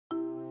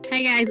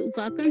Hi guys,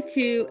 welcome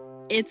to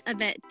It's a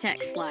Vet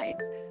Tech's Life.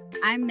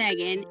 I'm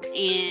Megan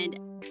and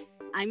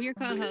I'm your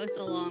co-host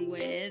along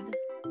with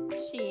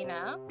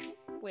Sheena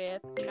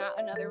with Not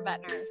Another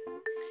Vet Nurse.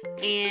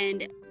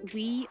 And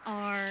we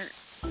are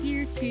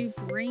here to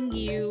bring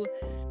you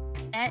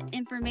vet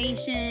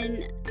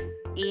information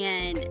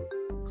and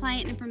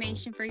client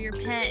information for your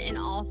pet and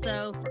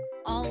also for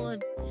all of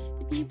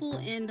the people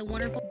in the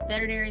wonderful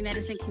veterinary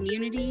medicine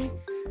community.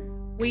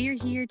 We are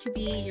here to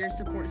be your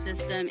support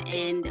system,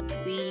 and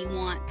we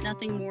want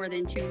nothing more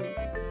than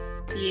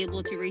to be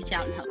able to reach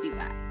out and help you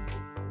guys.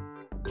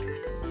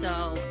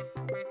 So,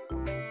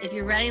 if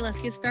you're ready,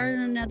 let's get started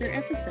on another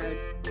episode.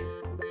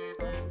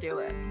 Let's do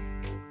it.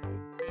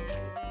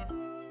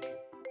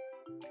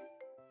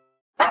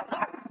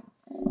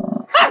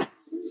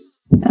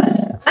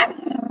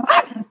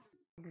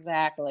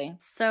 Exactly.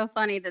 So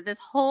funny that this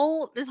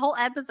whole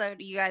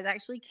episode you guys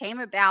actually came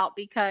about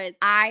because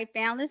I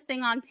found this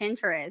thing on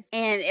Pinterest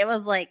and it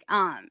was like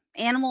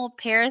animal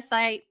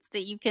parasites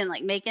that you can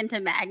like make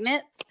into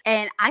magnets,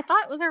 and I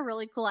thought it was a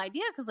really cool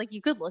idea because like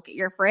you could look at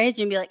your fridge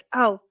and be like,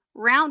 oh,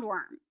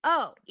 roundworm,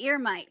 oh, ear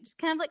mite, just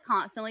kind of like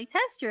constantly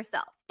test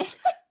yourself.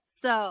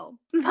 So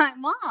my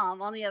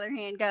mom, on the other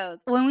hand, goes,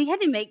 when we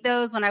had to make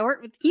those when I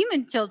worked with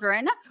human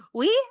children,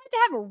 we had to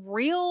have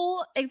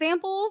real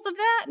examples of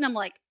that, and I'm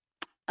like,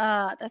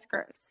 that's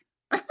gross.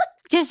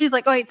 Because she's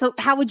like, oh, wait, so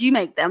how would you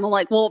make them? I'm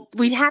like, well,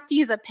 we'd have to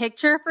use a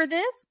picture for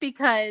this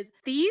because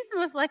these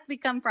most likely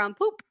come from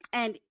poop,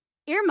 and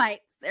ear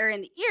mites are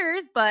in the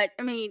ears, but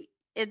I mean,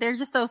 they're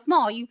just so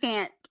small, you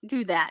can't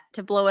do that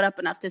to blow it up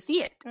enough to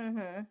see it.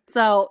 Mm-hmm.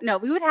 So, no,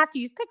 we would have to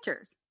use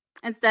pictures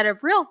instead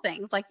of real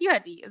things like you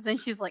had to use. And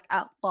she's like,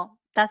 oh, well,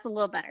 that's a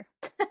little better.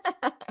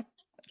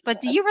 But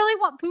do you really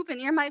want poop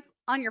and ear mites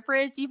on your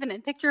fridge, even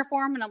in picture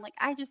form? And I'm like,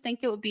 I just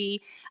think it would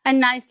be a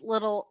nice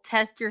little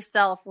test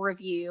yourself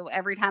review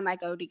every time I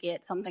go to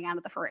get something out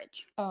of the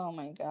fridge. Oh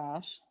my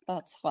gosh,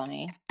 that's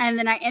funny. And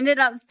then I ended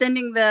up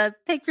sending the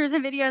pictures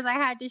and videos I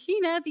had to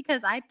Sheena because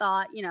I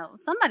thought,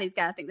 somebody's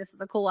got to think this is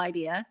a cool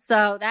idea.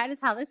 So that is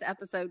how this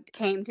episode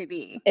came to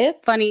be.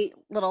 It's funny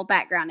little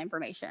background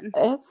information.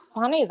 It's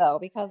funny though,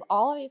 because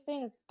all of these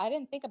things I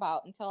didn't think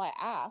about until I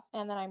asked,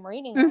 and then I'm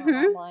reading them and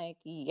I'm like,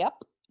 yep.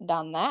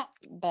 Done that,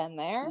 been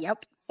there,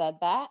 yep, said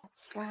that.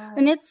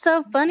 And it's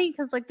so funny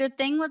because like the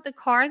thing with the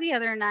car the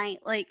other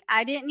night, like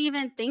I didn't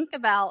even think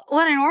about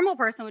what a normal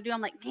person would do.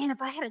 I'm like, man,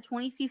 if I had a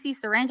 20cc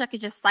syringe, I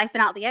could just siphon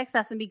out the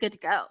excess and be good to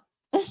go.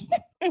 I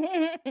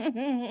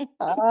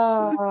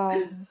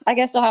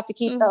guess you'll have to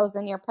keep those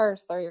in your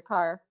purse or your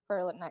car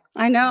for next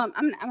time. I know.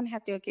 I'm gonna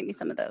have to go get me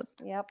some of those.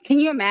 Yep. Can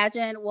you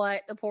imagine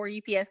what the poor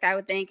UPS guy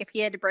would think if he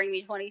had to bring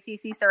me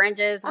 20cc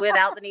syringes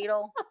without the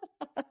needle?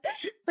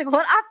 Like,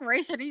 what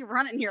operation are you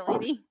running here,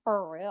 lady?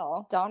 For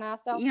real. Don't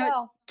ask, don't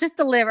tell. Just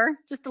deliver.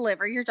 Just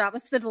deliver. Your job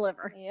is to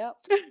deliver. Yep.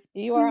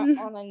 You are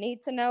on a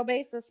need to know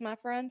basis, my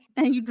friend.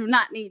 And you do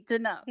not need to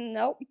know.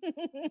 Nope.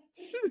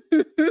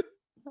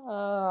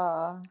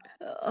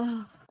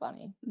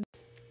 Funny.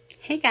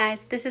 Hey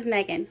guys, this is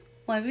Megan,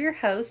 one of your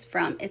hosts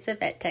from It's a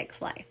Vet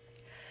Tech's Life.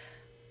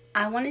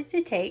 I wanted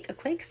to take a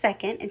quick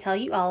second and tell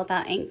you all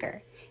about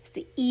Anchor. It's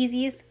the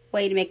easiest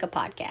way to make a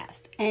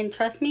podcast. And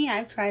trust me,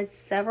 I've tried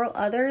several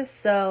others,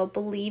 so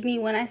believe me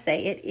when I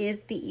say it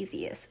is the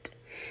easiest.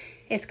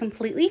 It's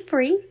completely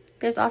free.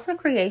 There's also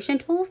creation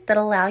tools that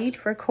allow you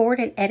to record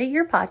and edit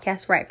your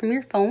podcast right from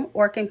your phone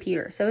or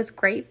computer, so it's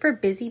great for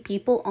busy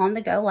people on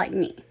the go like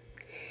me.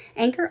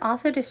 Anchor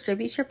also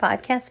distributes your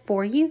podcast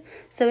for you,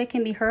 so it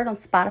can be heard on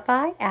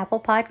Spotify, Apple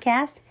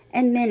Podcasts,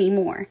 and many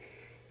more.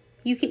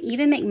 You can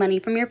even make money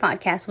from your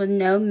podcast with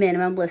no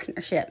minimum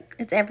listenership.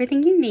 It's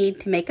everything you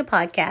need to make a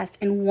podcast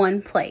in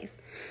one place.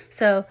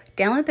 So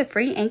download the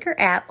free Anchor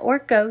app or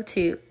go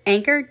to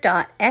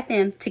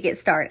anchor.fm to get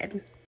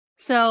started.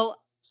 So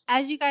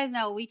as you guys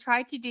know, we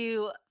tried to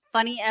do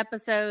funny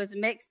episodes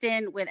mixed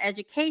in with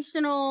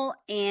educational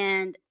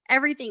and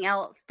everything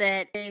else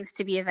that is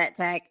to be a vet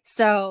tech.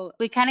 So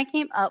we kind of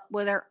came up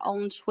with our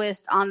own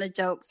twist on the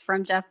jokes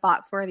from Jeff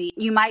Foxworthy.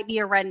 You might be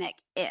a redneck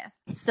if.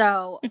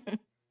 So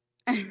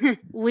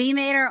we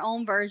made our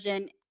own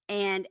version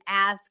and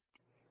asked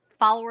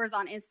followers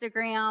on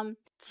Instagram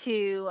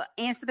to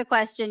answer the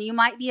question, you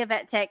might be a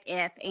vet tech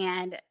if,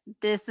 and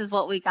this is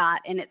what we got,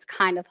 and it's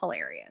kind of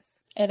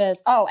hilarious. It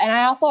is. Oh, and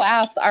I also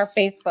asked our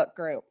Facebook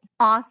group.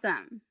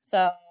 Awesome.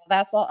 So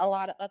that's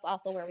that's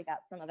also where we got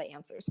some of the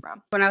answers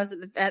from. When I was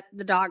at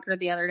the doctor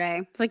the other day,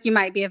 it's like, you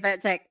might be a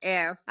vet tech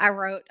if I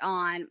wrote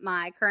on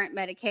my current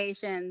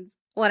medications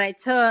what I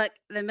took,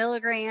 the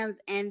milligrams,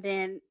 and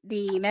then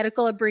the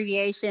medical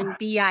abbreviation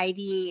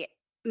BID,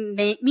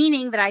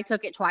 meaning that I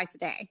took it twice a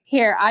day.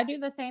 Here, I do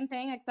the same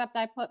thing, except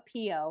I put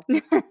PO.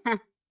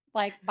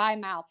 Like by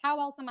mouth.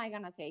 How else am I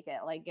going to take it?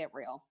 Like, get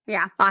real.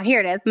 Yeah. Here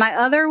it is. My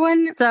other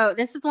one. So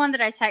this is one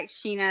that I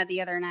texted Sheena the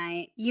other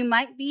night. You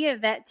might be a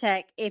vet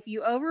tech if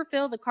you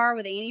overfill the car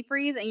with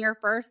antifreeze and your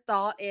first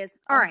thought is,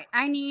 all right,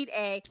 I need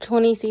a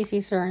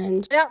 20cc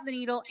syringe. Get out the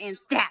needle and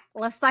stat.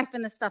 Let's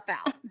siphon this stuff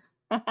out.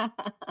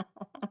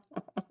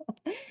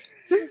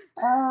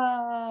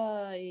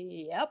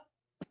 Yep.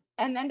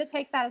 And then to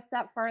take that a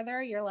step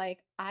further, you're like,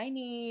 I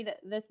need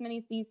this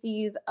many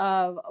cc's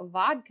of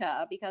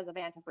vodka because of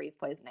antifreeze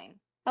poisoning.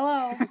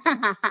 Hello.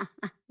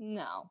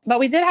 No. But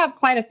we did have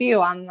quite a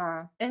few on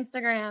the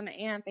Instagram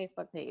and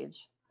Facebook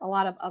page. A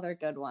lot of other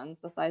good ones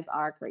besides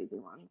our crazy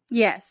ones.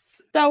 Yes.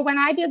 So when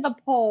I did the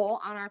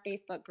poll on our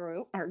Facebook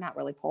group, or not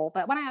really poll,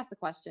 but when I asked the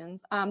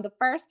questions, the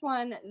first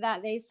one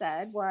that they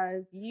said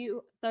was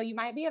you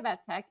might be a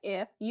vet tech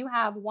if you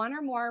have one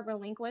or more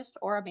relinquished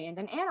or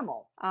abandoned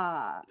animals.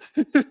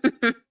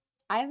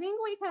 I think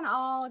we can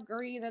all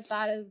agree that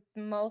that is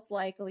most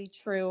likely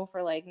true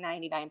for like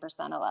 99%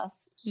 of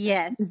us.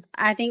 Yes.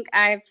 I think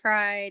I've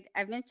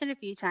mentioned a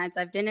few times,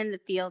 I've been in the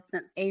field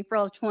since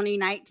April of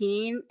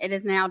 2019. It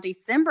is now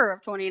December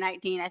of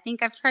 2019. I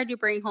think I've tried to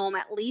bring home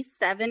at least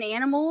 7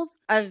 animals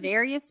of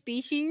various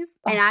species,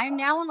 and I'm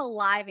now on a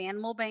live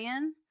animal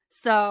ban.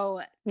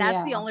 So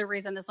that's the only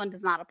reason this one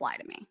does not apply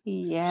to me.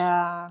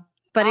 Yeah.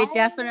 But it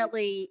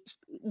definitely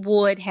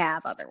would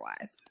have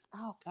otherwise.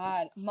 Oh,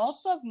 God.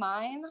 Most of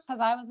mine, because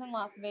I was in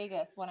Las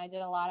Vegas when I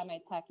did a lot of my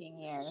teching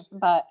years,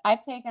 but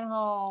I've taken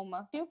home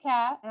 2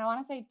 cats, and I want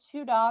to say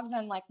 2 dogs,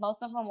 and like most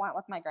of them went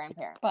with my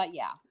grandparents. But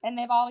yeah, and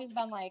they've always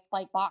been like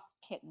box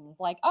kittens.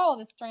 Like, oh,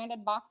 this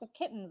stranded box of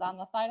kittens on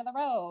the side of the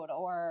road,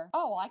 or,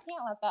 oh, well, I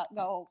can't let that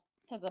go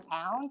to the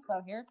pound,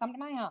 so here, come to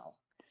my house.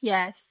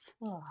 Yes.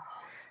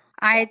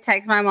 I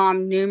text my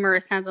mom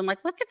numerous times. I'm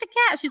like, look at the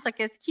cat. She's like,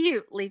 it's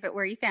cute. Leave it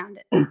where you found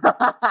it.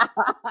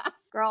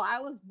 Girl, I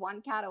was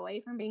 1 cat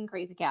away from being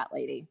crazy cat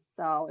lady.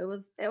 So it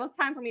was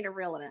time for me to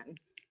reel it in.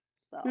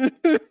 So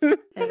it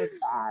was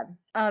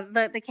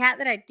bad. The cat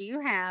that I do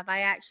have,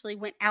 I actually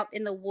went out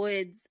in the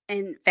woods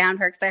and found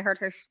her because I heard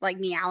her like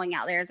meowing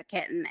out there as a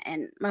kitten.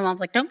 And my mom's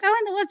like, don't go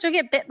in the woods. You'll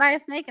get bit by a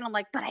snake. And I'm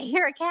like, but I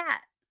hear a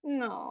cat.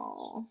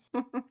 No.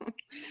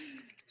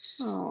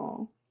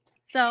 Oh.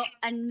 So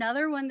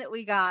another one that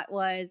we got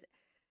was,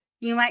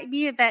 you might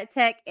be a vet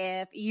tech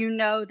if you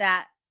know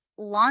that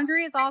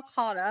laundry is all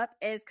caught up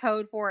is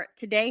code for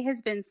today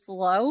has been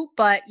slow,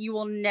 but you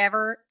will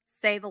never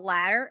say the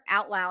latter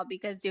out loud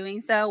because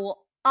doing so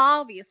will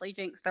obviously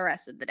jinx the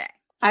rest of the day.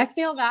 I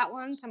feel that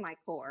one to my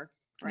core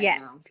right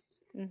now.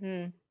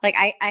 Mm-hmm. Like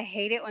I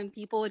hate it when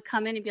people would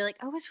come in and be like,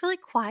 oh, it's really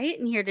quiet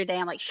in here today.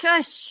 I'm like,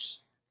 shush.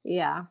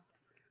 Yeah.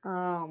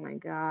 Oh my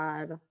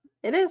God.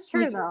 It is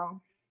true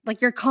though. Like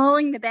you're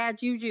calling the bad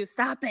juju.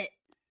 Stop it.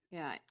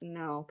 Yeah,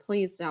 no,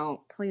 please don't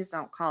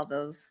call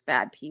those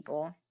bad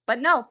people. But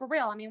no, for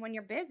real. I mean, when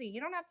you're busy, you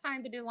don't have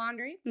time to do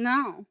laundry.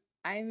 No.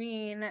 I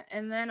mean,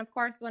 and then of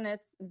course when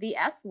it's the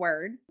S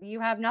word, you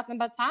have nothing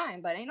but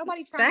time. But ain't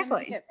nobody trying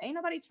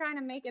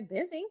to make it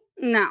busy.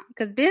 No,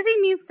 because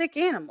busy means sick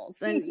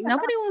animals, and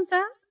nobody wants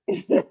that.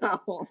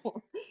 No.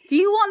 Do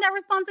you want that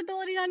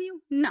responsibility on you?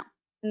 No.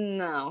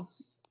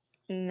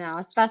 No,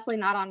 especially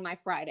not on my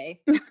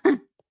Friday.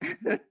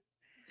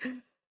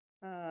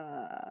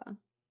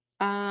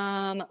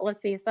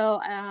 Let's see.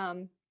 So,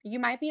 you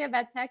might be a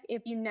vet tech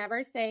if you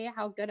never say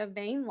how good a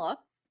vein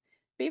looks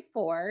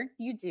before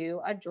you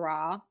do a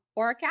draw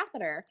or a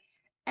catheter.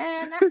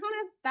 And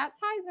that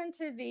ties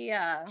into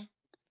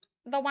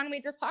the one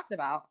we just talked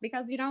about,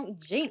 because you don't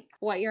jinx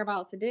what you're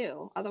about to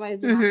do. Otherwise,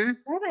 you're not going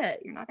to get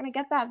it. You're not going to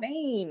get that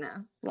vein.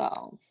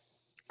 So,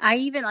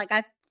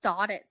 I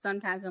thought it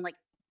sometimes. I'm like,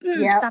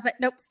 stop it.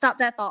 Nope. Stop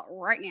that thought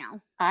right now.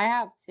 I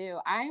have too.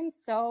 I'm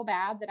so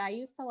bad that I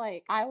used to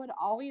I would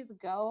always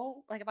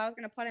go, if I was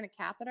going to put in a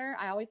catheter,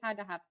 I always had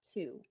to have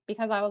 2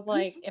 because I was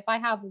like, if I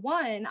have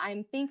 1,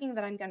 I'm thinking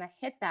that I'm going to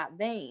hit that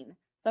vein.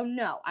 So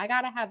no, I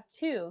got to have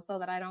 2 so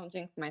that I don't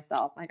jinx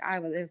myself. It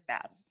was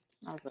bad.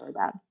 That was really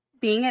bad.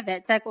 Being a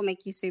vet tech will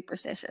make you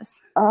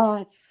superstitious. Oh,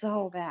 it's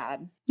so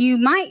bad. You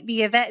might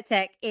be a vet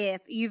tech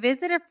if you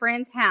visit a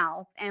friend's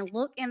house and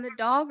look in the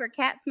dog or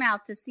cat's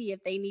mouth to see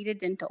if they need a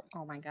dental.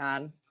 Oh my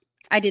God.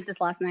 I did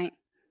this last night.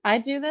 I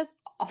do this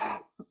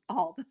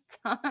all the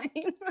time.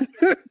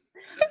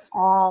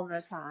 All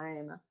the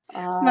time.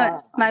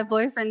 My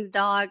boyfriend's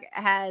dog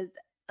has,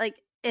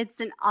 it's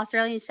an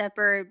Australian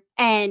Shepherd,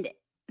 and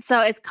so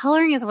its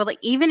coloring is really,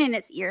 even in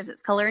its ears,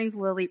 its coloring is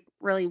really,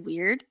 really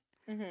weird.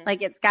 Mm-hmm.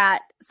 It's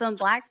got some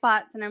black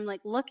spots, and I'm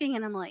looking,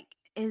 and I'm like,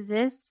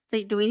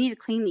 do we need to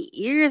clean the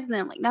ears? And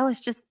then I'm like, no, that's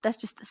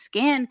just the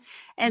skin.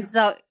 And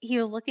so he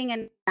was looking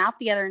in the mouth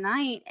the other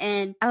night,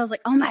 and I was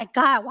like, oh my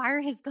God, why are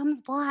his gums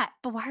black,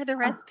 but why are the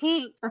rest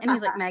pink? And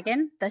he's like,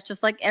 Megan, that's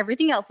just like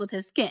everything else with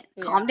his skin.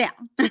 Yeah. Calm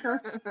down.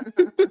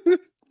 I'm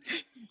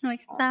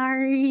like,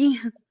 sorry.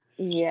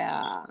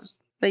 Yeah.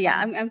 But yeah,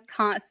 I'm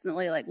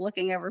constantly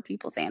looking over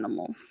people's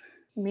animals.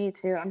 Me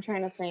too. I'm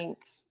trying to think.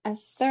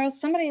 There was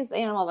somebody's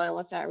animal that I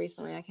looked at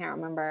recently. I can't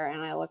remember.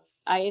 And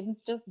I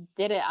just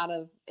did it out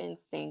of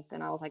instinct.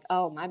 And I was like,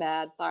 oh, my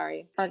bad.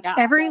 Sorry. Forgot.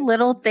 Every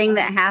little thing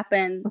that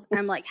happens,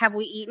 I'm like, have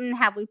we eaten?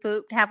 Have we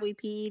pooped? Have we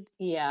peed?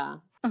 Yeah.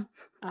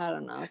 I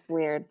don't know. It's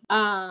weird.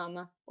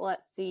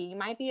 Let's see. You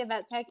might be a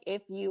vet tech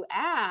if you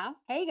ask,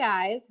 hey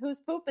guys, whose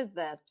poop is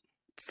this?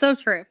 So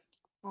true.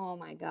 Oh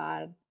my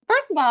God.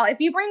 First of all, if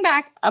you bring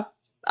back a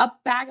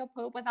bag of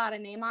poop without a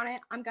name on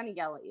it, I'm going to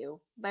yell at you.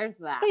 There's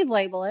that. Please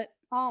label it.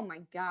 Oh my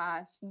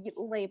gosh. You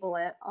label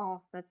it.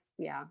 Oh, that's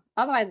yeah.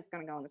 Otherwise it's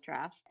gonna go in the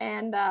trash.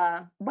 And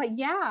but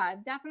yeah,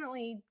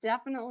 definitely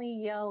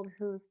yelled,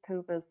 whose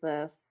poop is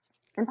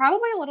this? And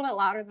probably a little bit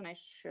louder than I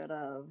should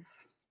have.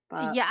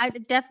 But Yeah, I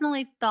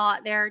definitely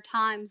thought there are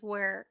times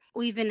where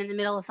we've been in the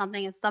middle of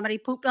something and somebody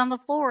pooped on the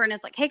floor and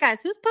it's like, hey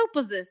guys, whose poop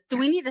was this? Do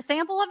we need a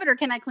sample of it or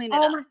can I clean it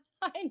oh up? my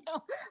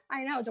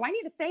I know. Do I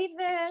need to save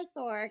this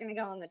or can it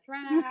go in the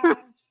trash?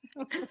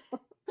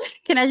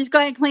 Can I just go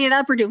ahead and clean it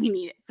up or do we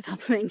need it for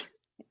something?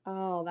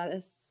 Oh, that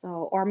is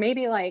so. Or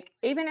maybe like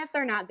even if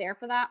they're not there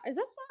for that, is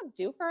this dog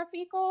due for a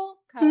fecal?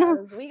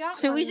 Because we got.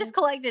 Should we just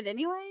collect it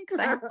anyway?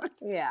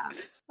 Yeah.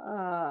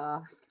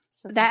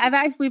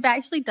 We've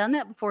actually done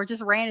that before.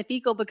 Just ran a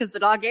fecal because the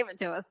dog gave it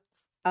to us.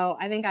 Oh,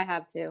 I think I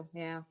have too.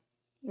 Yeah.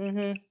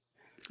 So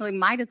we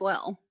might as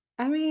well.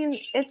 I mean,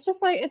 it's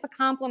just like it's a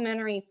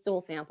complimentary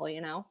stool sample,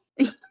 you know.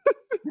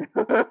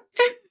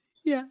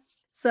 Yeah.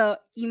 So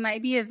you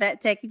might be a vet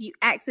tech if you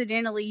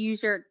accidentally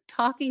use your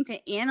talking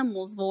to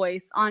animals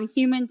voice on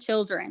human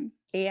children.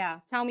 Yeah.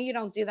 Tell me you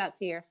don't do that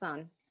to your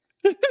son.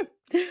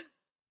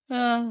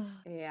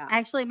 Yeah.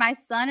 Actually, my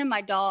son and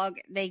my dog,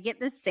 they get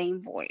the same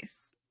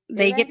voice.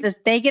 They get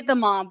the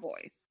mom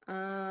voice.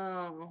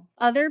 Oh.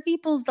 Other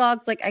people's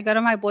dogs, like I go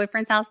to my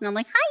boyfriend's house and I'm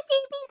like, hi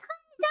babies, hi,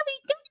 how you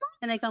doing?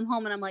 And they come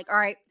home and I'm like, all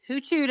right, who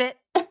chewed it?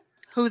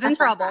 Who's in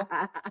trouble?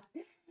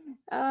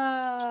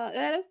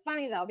 That is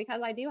funny though,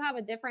 because I do have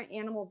a different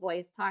animal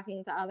voice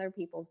talking to other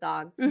people's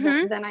dogs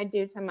than I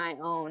do to my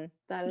own.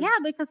 Yeah,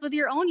 because with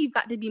your own, you've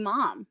got to be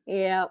mom.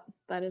 Yep,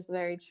 that is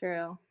very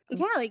true.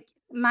 Yeah, like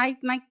my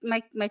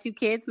two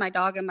kids, my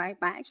dog and my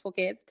actual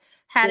kids,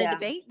 had a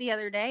debate the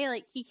other day.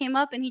 Like he came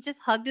up and he just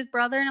hugged his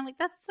brother, and I'm like,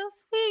 that's so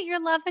sweet.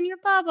 You're loving your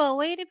Bubba.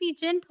 Way to be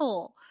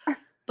gentle.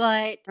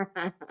 But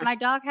my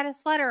dog had a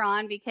sweater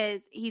on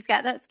because he's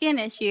got that skin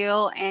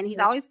issue and he's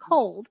always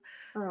cold.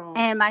 Oh.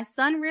 And my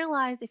son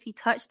realized if he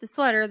touched the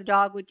sweater, the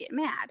dog would get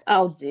mad.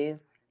 Oh,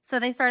 jeez. So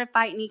they started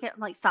fighting. He kept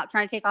like, stop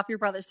trying to take off your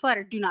brother's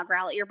sweater. Do not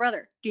growl at your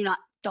brother.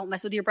 Don't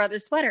mess with your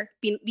brother's sweater.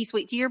 Be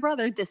sweet to your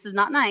brother. This is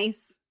not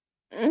nice.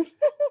 And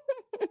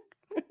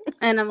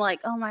I'm like,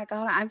 oh my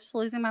God, I'm just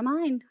losing my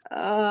mind.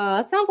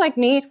 It sounds like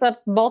me,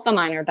 except both of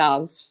mine are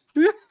dogs.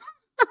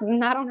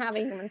 I don't have a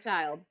human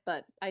child,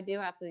 but I do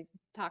have to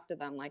talk to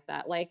them like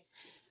that. Like,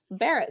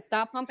 Barrett,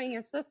 stop pumping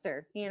your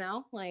sister, you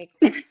know? Like,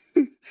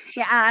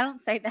 yeah, I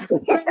don't say that.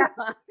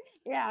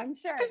 Yeah, I'm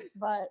sure.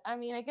 But I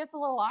mean, it gets a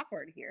little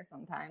awkward here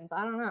sometimes.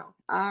 I don't know.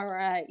 All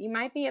right. You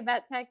might be a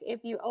vet tech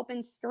if you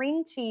open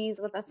string cheese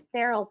with a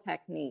sterile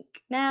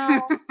technique.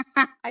 Now,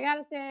 I got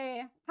to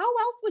say, how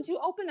else would you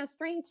open a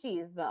string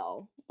cheese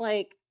though?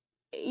 Like,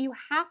 you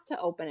have to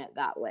open it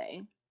that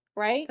way,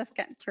 right? That's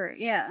kind of true.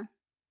 Yeah.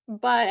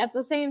 But at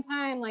the same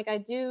time, like I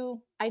do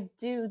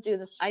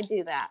this. I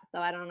do that. So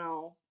I don't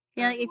know.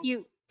 Yeah. Like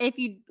if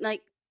you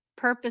like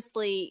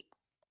purposely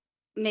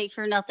make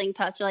sure nothing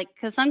touch, like,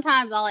 because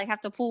sometimes I'll like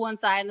have to pull one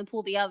side and then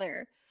pull the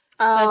other.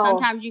 But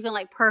sometimes you can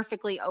like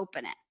perfectly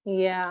open it.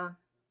 Yeah.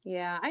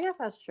 I guess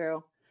that's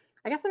true.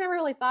 I guess I never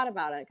really thought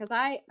about it because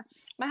my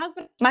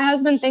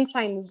husband thinks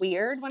I'm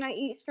weird when I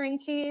eat string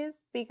cheese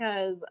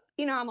because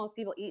you know how most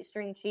people eat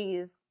string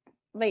cheese,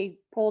 they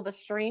pull the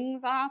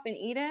strings off and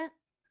eat it.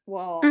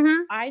 Well,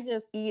 I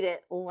just eat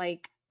it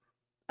like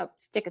a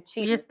stick of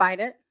cheese. You just bite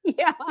it?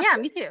 Yeah. Yeah,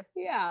 me too.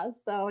 Yeah.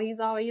 So he's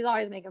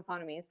always making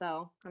fun of me.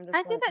 So I'm just.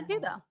 I do that too,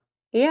 though.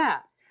 Yeah.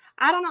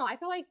 I don't know. I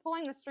feel like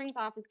pulling the strings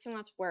off is too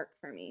much work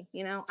for me.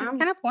 You know, it's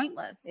kind of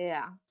pointless.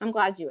 Yeah. I'm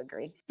glad you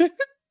agree.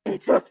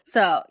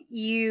 So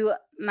you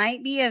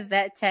might be a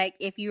vet tech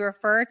if you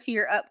refer to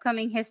your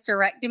upcoming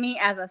hysterectomy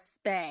as a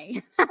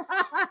spay.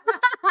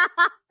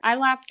 I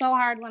laughed so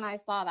hard when I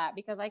saw that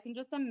because I can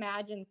just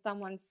imagine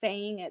someone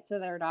saying it to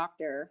their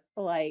doctor,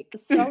 like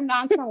so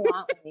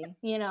nonchalantly,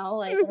 you know,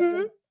 like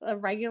a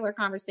regular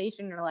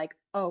conversation. You're like,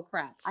 oh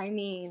crap. I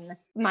mean,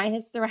 my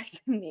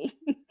hysterectomy.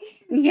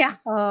 Yeah.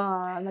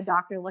 And the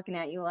doctor looking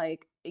at you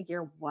like,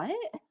 you're what?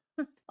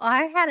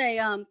 I had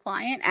a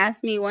client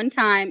ask me one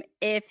time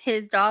if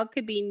his dog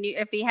could be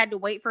if he had to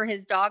wait for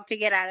his dog to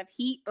get out of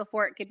heat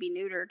before it could be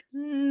neutered.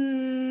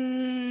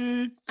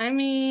 I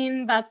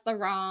mean, that's the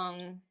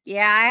wrong.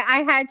 Yeah,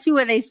 I had to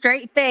with a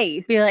straight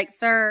face be like,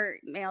 sir,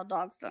 male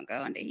dogs don't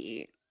go into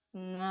heat.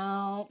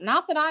 No,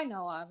 not that I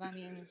know of. I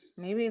mean,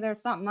 maybe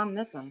there's something I'm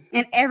missing.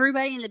 And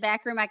everybody in the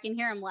back room, I can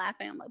hear them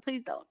laughing. I'm like,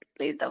 please don't,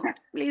 please don't,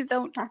 please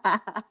don't.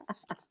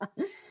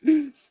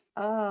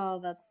 Oh,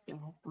 that's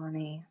so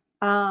funny.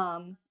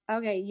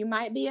 Okay, you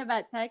might be a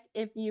vet tech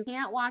if you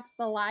can't watch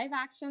the live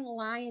action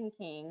Lion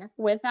King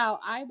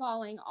without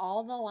eyeballing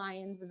all the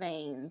lion's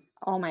veins.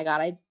 Oh my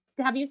God,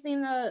 have you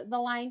seen the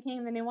Lion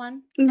King, the new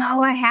one?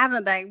 No, I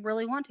haven't, but I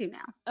really want to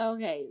now.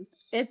 Okay,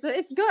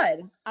 it's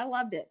good. I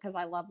loved it because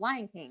I love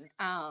Lion King.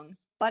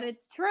 But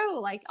it's true,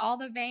 like all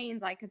the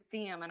veins, I could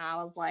see them, and I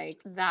was like,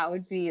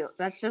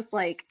 that's just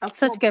like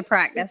such good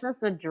practice. It's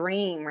just a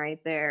dream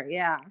right there.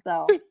 Yeah,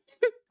 so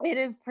it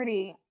is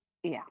pretty.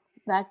 Yeah.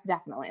 That's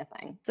definitely a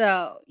thing.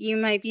 So you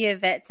might be a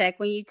vet tech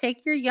when you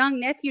take your young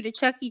nephew to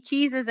Chuck E.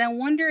 Cheese's and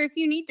wonder if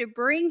you need to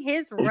bring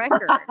his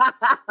record.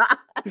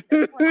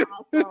 It would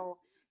also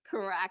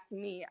crack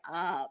me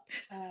up.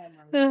 Oh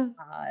my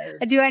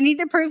God. Do I need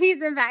to prove he's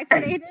been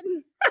vaccinated?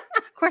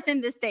 Of course, in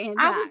this day and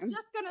time. I was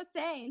just gonna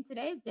say, in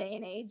today's day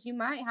and age, you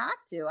might have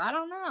to. I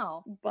don't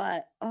know,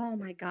 but oh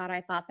my God,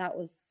 I thought that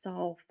was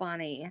so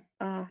funny.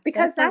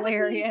 Because that's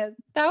hilarious.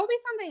 That would be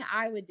something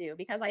I would do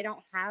because I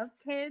don't have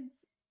kids,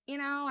 you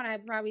know, and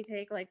I'd probably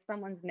take like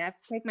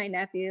take my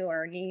nephew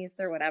or niece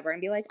or whatever, and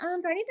be like, do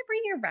I need to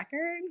bring your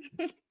record?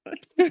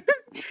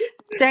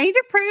 Do I need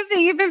to prove that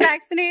you've been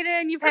vaccinated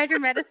and you've had your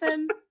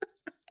medicine?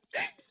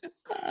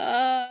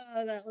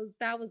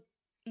 That was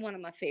one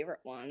of my favorite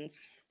ones.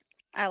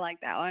 I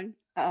like that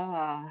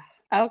one.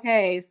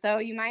 Okay, so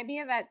you might be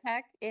a vet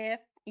tech if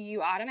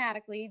you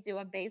automatically do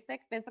a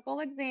basic physical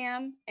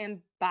exam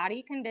and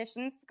body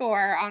condition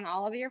score on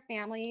all of your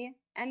family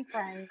and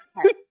friends,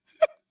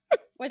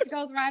 which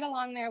goes right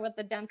along there with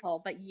the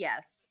dental. But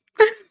yes,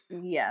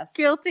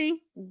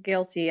 Guilty.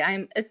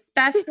 I'm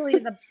especially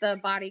the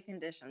body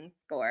condition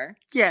score.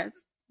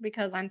 Yes.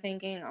 Because I'm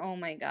thinking, oh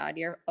my God,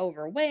 you're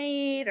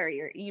overweight or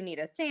you need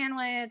a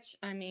sandwich.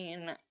 I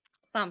mean,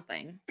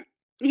 something.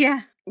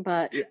 Yeah.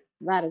 But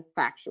that is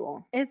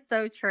factual. It's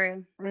so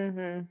true.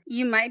 Mm-hmm.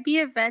 You might be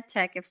a vet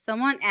tech if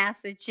someone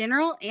asks a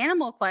general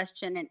animal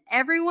question and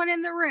everyone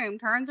in the room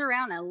turns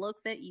around and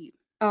looks at you.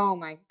 Oh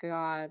my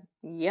God.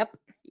 Yep.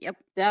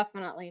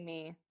 Definitely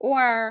me.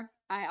 Or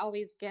I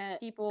always get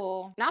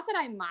people, not that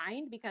I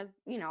mind because,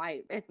 you know,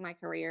 it's my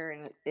career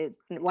and it's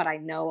what I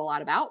know a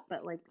lot about,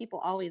 but like people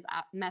always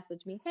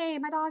message me, hey,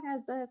 my dog has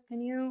this.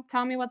 Can you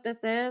tell me what this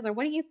is? Or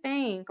what do you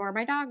think? Or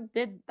my dog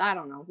I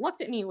don't know,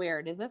 looked at me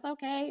weird. Is this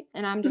okay?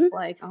 And I'm just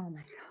like, oh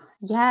my God.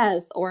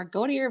 Yes, or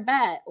go to your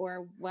vet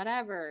or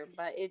whatever.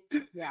 But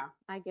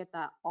I get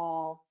that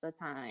all the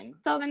time.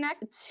 So the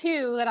next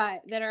two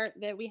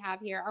that we have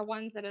here are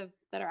ones that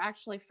are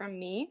actually from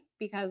me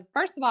because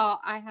first of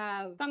all, I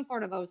have some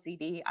sort of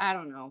OCD. I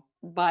don't know.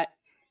 But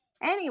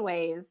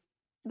anyways,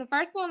 the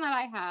first one that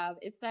I have,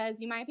 it says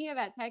you might be a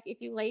vet tech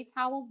if you lay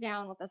towels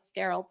down with a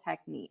sterile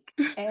technique.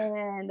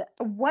 And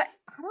I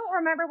don't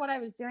remember what I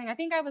was doing. I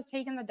think I was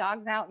taking the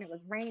dogs out and it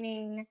was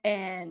raining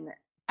and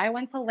I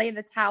went to lay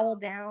the towel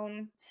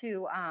down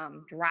to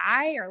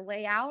dry or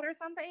lay out or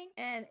something.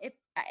 And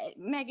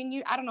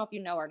Megan, I don't know if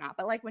you know or not,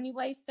 but like when you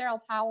lay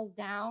sterile towels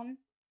down,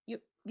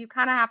 you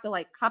kind of have to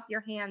like cup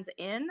your hands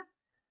in,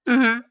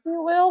 if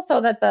you will, so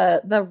that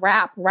the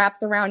wrap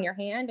wraps around your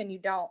hand and you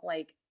don't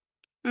like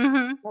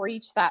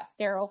reach that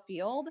sterile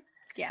field.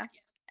 Yeah.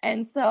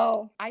 And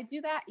so I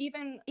do that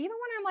even when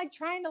I'm like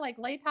trying to like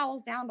lay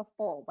towels down to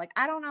fold. Like,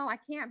 I don't know. I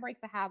can't break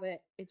the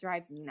habit. It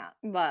drives me nuts.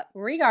 But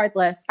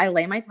regardless, I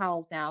lay my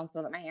towels down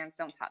so that my hands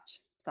don't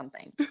touch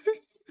something.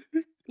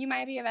 You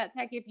might be a vet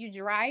tech if you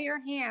dry your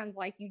hands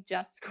like you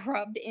just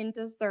scrubbed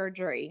into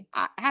surgery.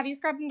 Have you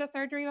scrubbed into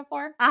surgery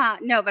before?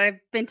 No, but I've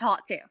been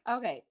taught to.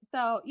 Okay.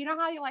 So you know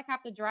how you like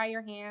have to dry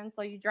your hands?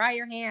 So you dry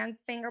your hands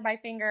finger by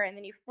finger and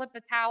then you flip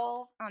the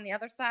towel on the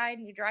other side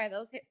and you dry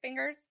those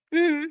fingers?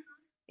 Mm-hmm.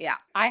 Yeah,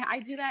 I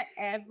do that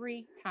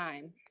every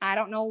time. I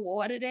don't know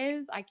what it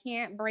is. I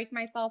can't break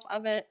myself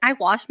of it. I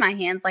wash my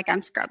hands like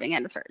I'm scrubbing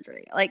into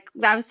surgery. Like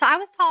I was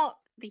taught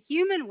the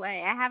human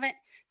way. I haven't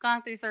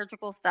gone through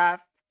surgical stuff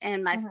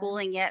in my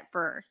schooling yet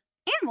for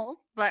animals,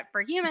 but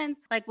for humans,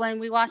 like when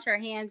we wash our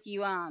hands,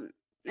 you and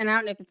I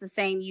don't know if it's the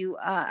same. You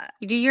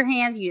do your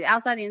hands, you do the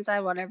outside, the inside,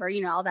 whatever,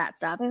 you know, all that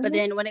stuff. Mm-hmm. But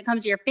then when it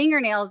comes to your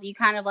fingernails, you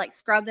kind of like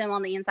scrub them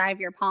on the inside of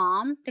your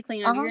palm to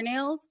clean under your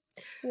nails.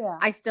 Yeah,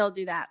 I still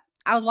do that.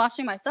 I was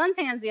washing my son's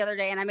hands the other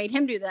day and I made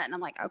him do that. And I'm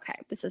like, okay,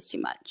 this is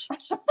too much.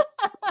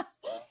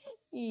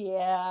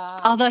 Yeah.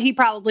 Although he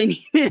probably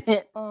needed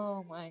it.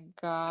 Oh my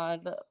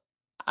God.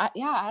 I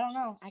don't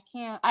know. I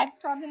can't. I've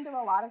scrubbed into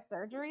a lot of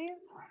surgeries.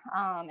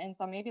 And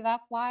so maybe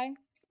that's why.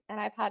 And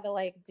I've had to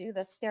like do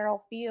the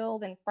sterile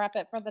field and prep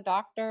it for the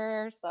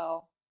doctor.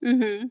 So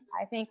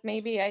I think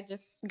maybe I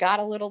just got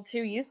a little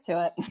too used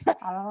to it.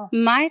 I don't know.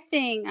 My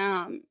thing,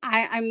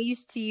 I'm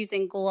used to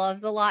using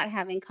gloves a lot,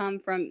 having come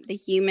from the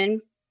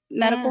human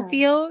medical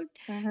field.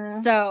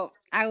 So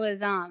I was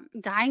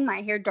dyeing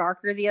my hair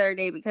darker the other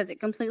day because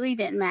it completely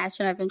didn't match,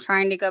 and I've been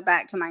trying to go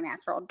back to my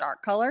natural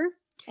dark color.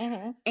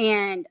 And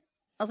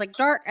I was like,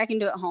 dark, I can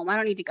do it at home. I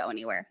don't need to go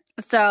anywhere.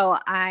 So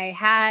I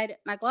had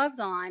my gloves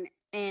on,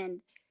 and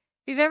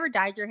if you've ever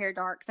dyed your hair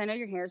dark, because I know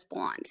your hair is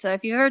blonde. So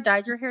if you've ever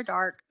dyed your hair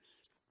dark,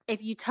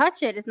 if you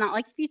touch it, it's not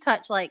like if you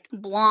touch like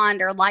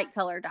blonde or light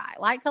color dye.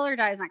 Light color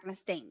dye is not going to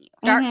stain you.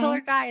 Dark color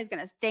dye is going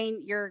to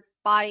stain your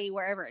body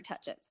wherever it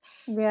touches.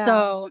 Yeah.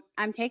 So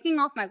I'm taking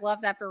off my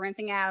gloves after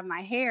rinsing it out of my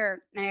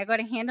hair, and I go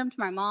to hand them to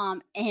my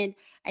mom, and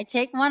I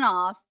take one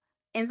off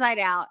inside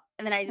out,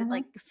 and then I just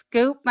like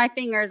scoop my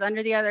fingers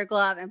under the other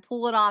glove and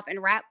pull it off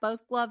and wrap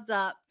both gloves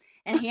up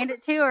and hand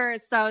it to her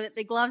so that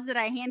the gloves that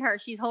I hand her,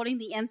 she's holding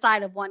the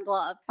inside of one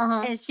glove.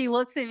 And she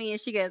looks at me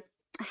and she goes,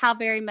 how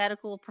very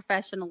medical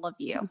professional of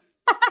you.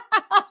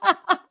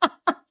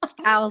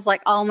 I was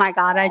like, oh my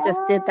God, I just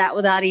did that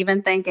without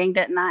even thinking,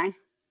 didn't I?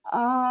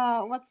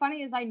 What's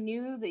funny is I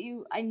knew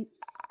you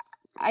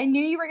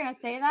were gonna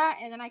say that,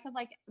 and then I could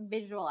like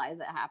visualize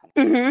it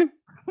happening.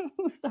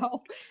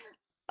 So,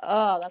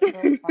 that's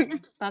really funny.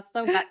 That's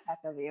so vet tech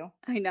of you.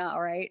 I know,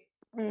 right?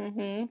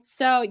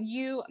 So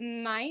you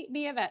might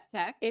be a vet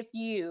tech if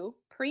you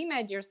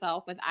pre-med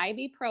yourself with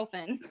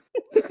ibuprofen.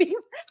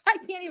 I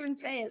can't even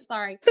say it.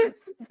 Sorry.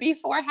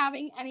 Before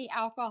having any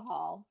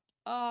alcohol.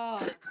 Oh.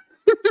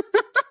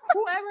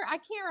 Whoever, I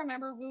can't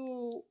remember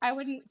who, I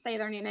wouldn't say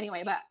their name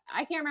anyway, but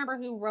I can't remember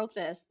who wrote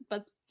this,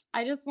 but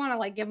I just want to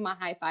like give them a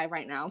high five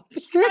right now.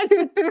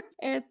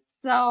 It's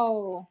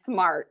so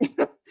smart.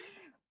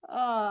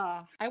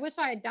 I wish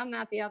I had done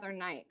that the other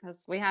night because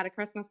we had a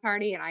Christmas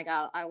party and I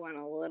went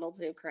a little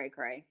too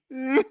cray.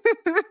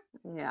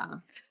 Yeah.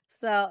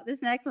 So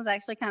this next one's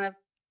actually kind of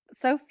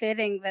so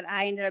fitting that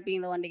I ended up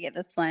being the one to get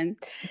this one.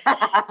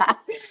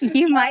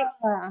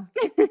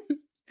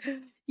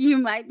 You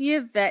might be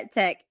a vet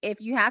tech if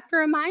you have to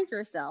remind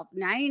yourself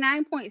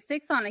 99.6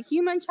 on a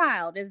human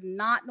child is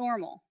not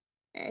normal.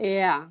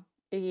 Yeah.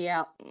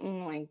 Yeah. Oh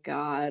my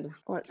God.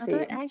 Let's see.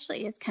 Although it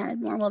actually is kind of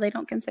normal. They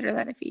don't consider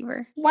that a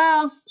fever.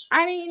 Well,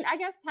 I mean, I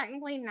guess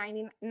technically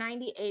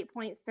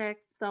 98.6.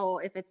 So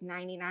if it's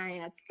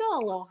 99, it's still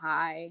a little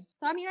high.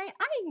 So, I mean, I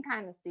can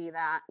kind of see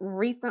that.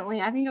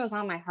 Recently, I think it was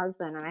on my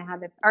husband and I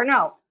had to, or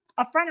no,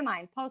 a friend of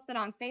mine posted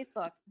on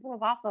Facebook, who was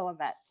also a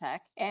vet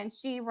tech, and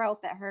she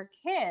wrote that her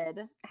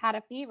kid had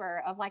a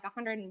fever of like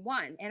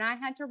 101. And I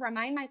had to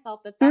remind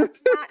myself that that's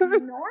not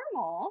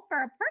normal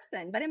for a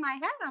person. But in my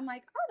head, I'm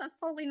like, oh, that's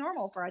totally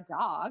normal for a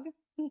dog.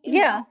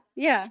 Yeah.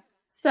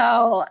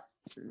 So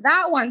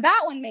that one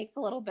makes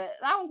that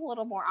one's a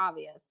little more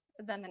obvious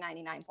than the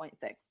 99.6,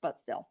 but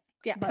still.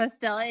 Yeah, but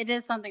still, it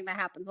is something that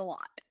happens a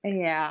lot.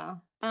 Yeah.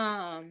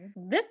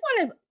 This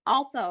one is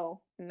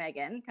also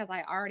Megan, because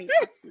I already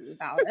talked to you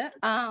about it.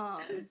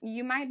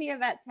 You might be a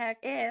vet tech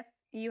if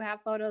you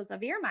have photos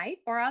of ear mite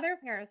or other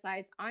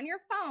parasites on your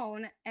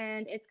phone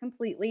and it's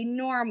completely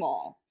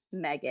normal.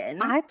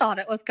 Megan, I thought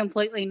it was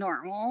completely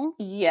normal.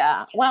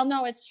 Yeah. Well,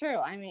 no, it's true.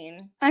 I mean,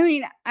 I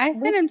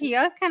sent them to you.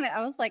 I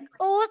was like,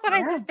 oh, look what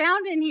I just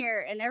found in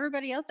here. And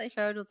everybody else I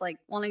showed was like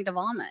wanting to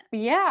vomit.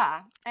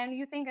 Yeah.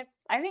 And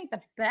I think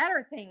the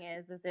better thing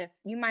is if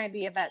you might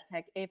be a vet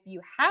tech, if you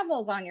have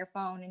those on your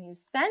phone and you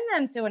send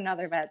them to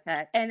another vet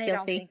tech and they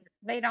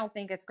don't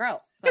think it's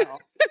gross. So,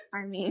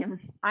 I mean,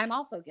 I'm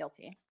also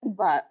guilty,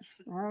 but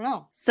I don't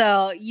know.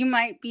 So you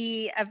might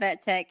be a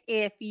vet tech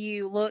if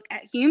you look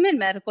at human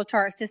medical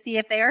charts to see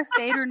if they are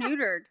spayed or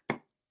neutered.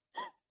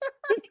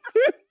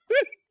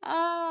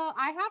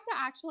 I have to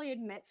actually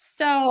admit.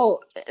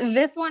 So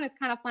this one is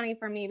kind of funny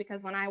for me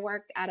because when I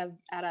worked I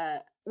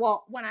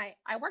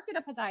worked at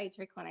a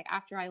podiatry clinic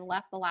after I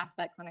left the last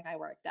vet clinic I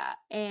worked at,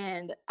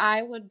 and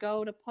I would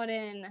go to put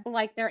in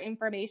like their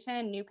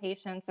information, new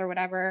patients or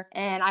whatever,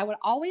 and I would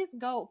always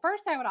go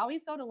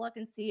to look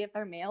and see if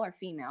they're male or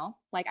female.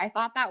 Like I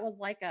thought that was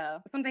like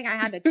something I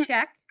had to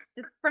check.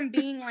 Just from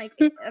being like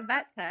a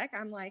vet tech,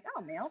 I'm like,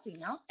 oh, male,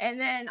 female.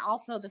 And then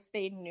also the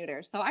spade and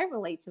neuter. So I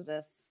relate to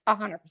this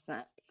 100%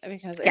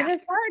 because it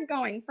is hard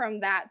going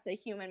from that to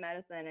human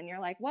medicine. And you're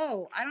like,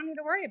 whoa, I don't need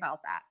to worry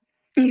about that.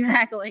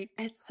 Exactly.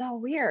 It's so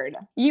weird.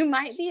 You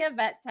might be a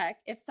vet tech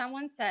if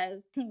someone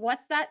says,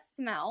 what's that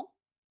smell?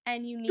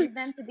 And you need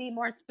them to be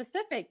more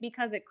specific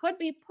because it could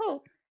be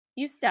poop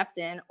you stepped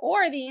in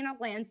or the anal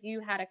glands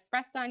you had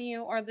expressed on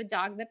you or the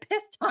dog that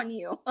pissed on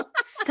you.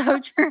 So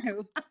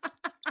true.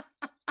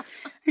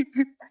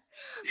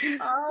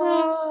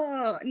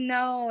 Oh,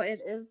 no, it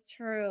is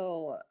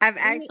true. I've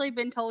actually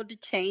been told to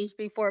change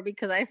before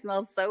because I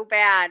smell so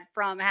bad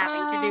from having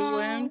to do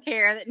wound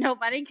care that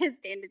nobody can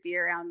stand to be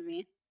around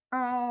me.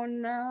 Oh,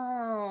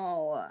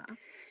 no.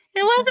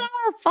 It wasn't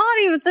our fault.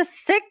 He was a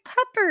sick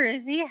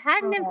puppers. He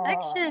had an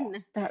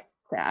infection. That's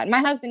sad. My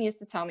husband used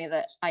to tell me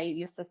that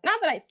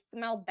not that I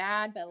smelled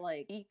bad, but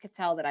like he could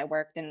tell that I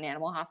worked in an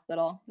animal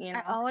hospital. You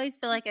know, I always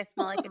feel like I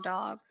smell like a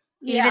dog,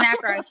 even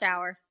after I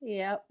shower.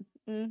 Yep.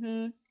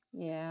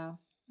 Yeah.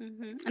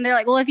 And they're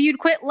like, well, if you'd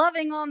quit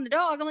loving on the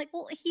dog. I'm like,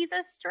 well, he's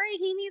a stray.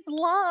 He needs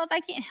love. I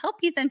can't help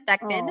he's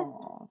infected.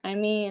 Oh, I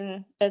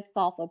mean, it's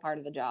also part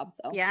of the job.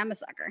 So yeah, I'm a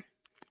sucker.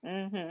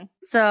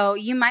 So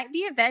you might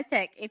be a vet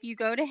tech if you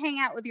go to hang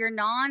out with your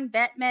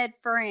non-vet med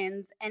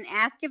friends and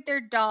ask if their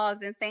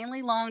dogs'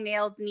 insanely long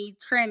nails need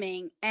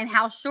trimming and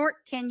how short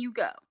can you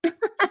go?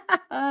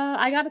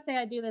 I gotta say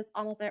I do this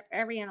almost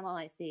every animal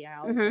I see.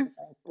 I'll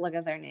look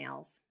at their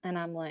nails and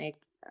I'm like,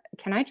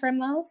 can I trim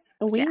those?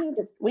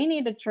 We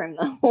need to trim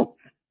those.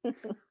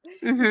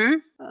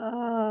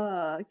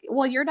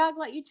 Will your dog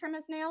let you trim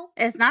his nails?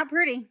 It's not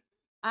pretty.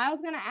 I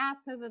was going to ask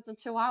because it's a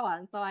Chihuahua,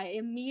 and so I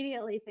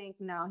immediately think,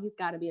 no, he's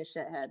got to be a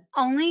shithead.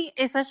 Only,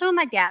 especially when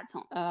my dad's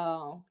home.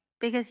 Oh.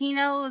 Because he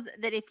knows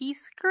that if he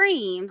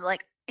screams,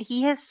 like,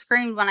 he has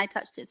screamed when I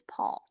touched his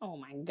paw. Oh,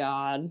 my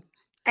God.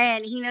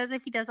 And he knows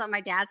if he does that at my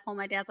dad's home,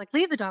 my dad's like,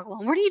 leave the dog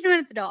alone. What are you doing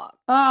with the dog?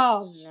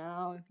 Oh,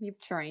 no. You've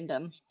trained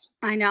him.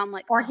 I know. I'm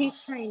like, Or he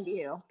trained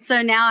you.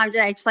 So now I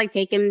just like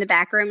take him in the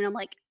back room and I'm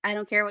like, I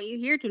don't care what you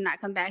hear. Do not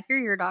come back here.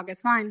 Your dog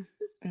is fine.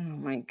 Oh,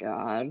 my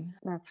God.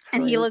 That's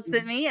crazy. And he looks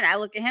at me and I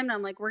look at him and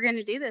I'm like, we're going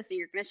to do this and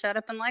you're going to shut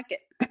up and like it.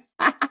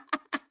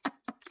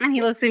 And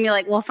he looks at me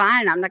like, well,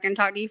 fine. I'm not going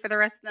to talk to you for the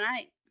rest of the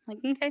night. I'm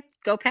like, okay,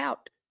 go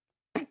pout.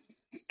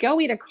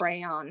 Go eat a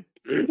crayon.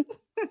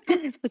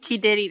 Which he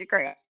did eat a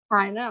crayon.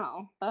 I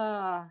know.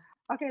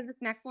 Okay, this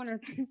next one is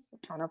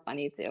kind of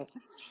funny too.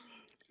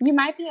 You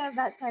might be a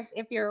vet tech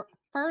if your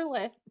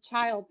furless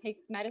child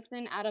takes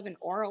medicine out of an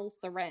oral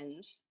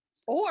syringe,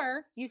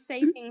 or you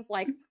say things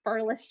like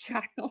 "furless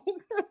child."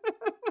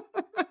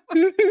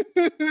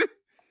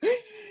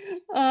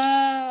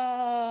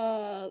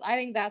 I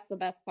think that's the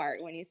best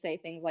part when you say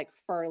things like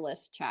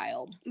 "furless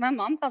child." My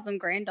mom calls them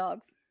grand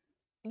dogs.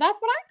 That's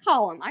what I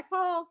call them.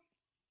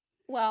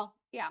 Well,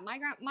 yeah,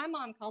 my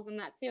mom calls them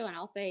that too, and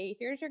I'll say,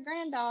 "Here's your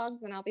grand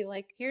dogs," and I'll be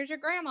like, "Here's your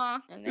grandma,"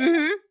 and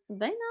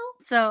they know.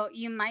 So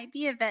you might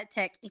be a vet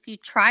tech if you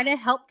try to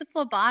help the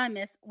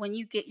phlebotomist when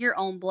you get your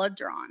own blood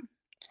drawn.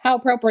 How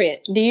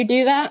appropriate. Do you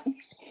do that?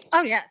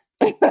 Oh, yes.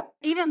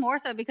 Even more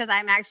so because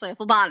I'm actually a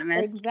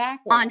phlebotomist.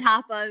 Exactly. On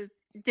top of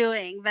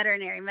doing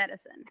veterinary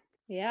medicine.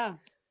 Yeah.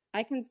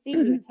 I can see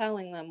you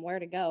telling them where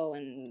to go,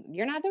 and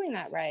you're not doing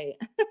that right.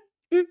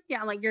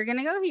 Yeah, I'm like, you're going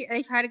to go here.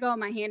 They try to go on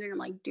my hand, and I'm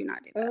like, do not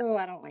do that. Oh,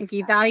 I don't like that. If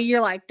you value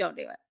your life, don't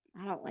do it.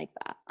 I don't like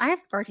that. I have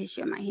scar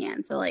tissue in my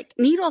hand, so like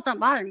needles don't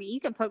bother me. You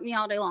can poke me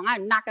all day long.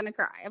 I'm not going to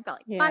cry. I've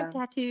got like 5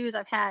 tattoos.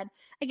 I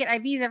get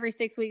IVs every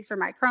 6 weeks for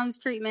my Crohn's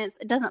treatments.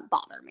 It doesn't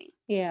bother me.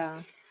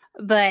 Yeah.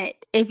 But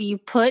if you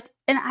put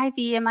an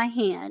IV in my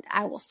hand,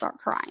 I will start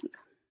crying.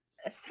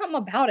 Something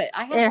about it.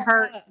 It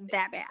hurts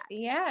that bad.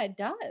 Yeah, it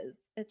does.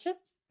 It's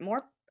just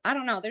more, I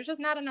don't know. There's just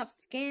not enough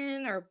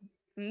skin or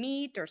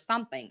meat or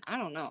something. I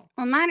don't know.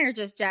 Well, mine are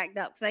just jacked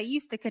up because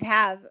I could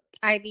have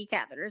IV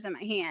catheters in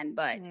my hand,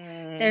 but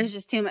there's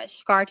just too much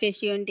scar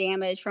tissue and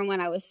damage from when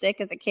I was sick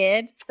as a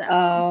kid. So.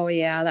 Oh,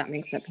 yeah, that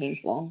makes it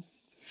painful.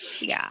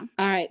 Yeah.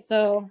 All right,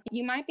 so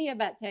you might be a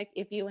vet tech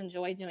if you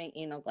enjoy doing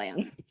anal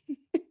glands.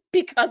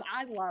 Because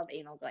I love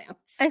anal glands.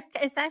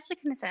 It's actually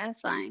kind of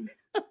satisfying.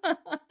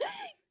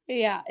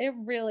 Yeah, it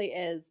really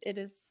is. It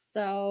is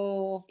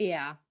so,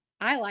 yeah.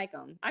 I like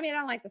them. I mean, I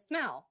don't like the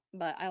smell,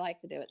 but I like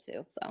to do it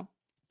too, so.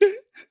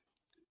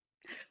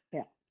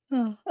 Yeah.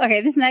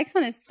 Okay, this next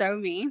one is so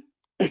mean.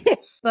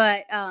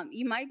 But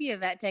you might be a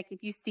vet tech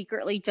if you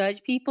secretly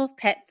judge people's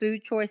pet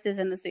food choices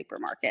in the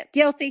supermarket.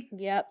 Guilty.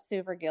 Yep,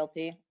 super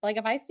guilty. Like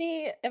if I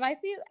see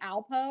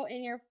Alpo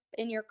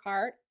in your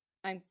cart,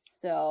 I'm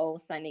so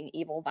sending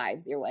evil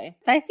vibes your way.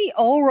 If I see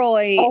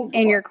Olroy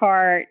in your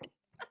cart,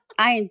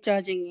 I am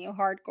judging you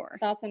hardcore.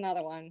 That's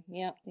another one.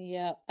 Yep.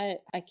 I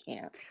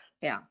can't.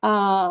 Yeah.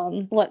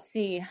 Let's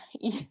see.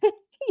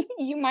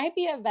 You might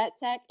be a vet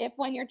tech if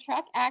when your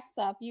truck acts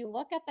up, you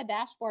look at the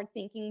dashboard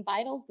thinking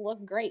vitals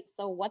look great.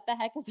 So what the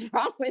heck is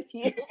wrong with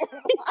you?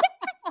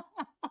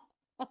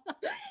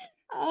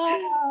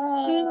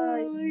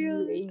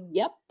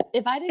 Yep.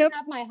 If I didn't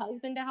have my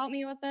husband to help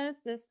me with this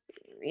is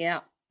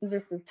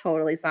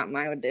totally something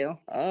I would do.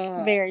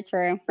 Very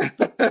true.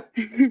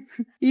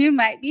 You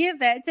might be a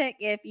vet tech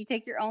if you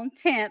take your own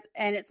temp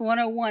and it's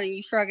 101 and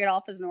you shrug it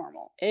off as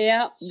normal.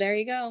 Yep. There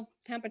you go.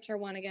 Temperature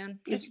one again.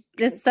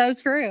 It's so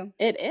true.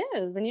 It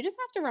is. And you just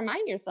have to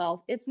remind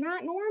yourself it's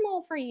not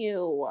normal for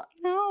you.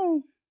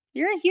 No,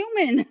 you're a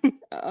human.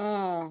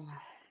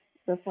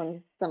 This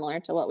one's similar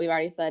to what we've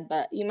already said,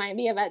 but you might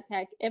be a vet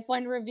tech if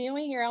when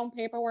reviewing your own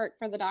paperwork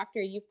for the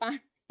doctor, you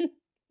find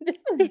this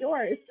is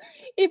yours.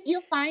 If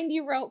you find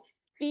you wrote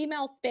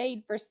female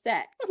spayed for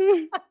sex.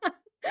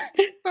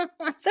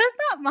 That's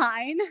not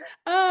mine.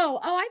 Oh,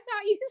 I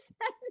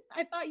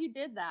thought you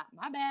did that.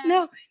 My bad.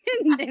 No, I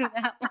didn't do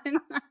that one.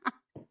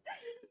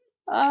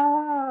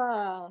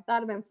 Oh,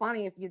 that'd have been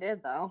funny if you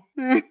did though.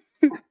 I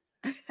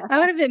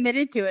would have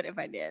admitted to it if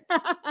I did.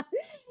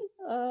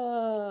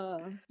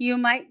 You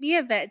might be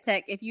a vet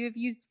tech if you have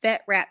used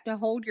vet wrap to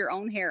hold your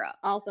own hair up.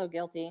 Also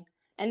guilty.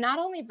 And not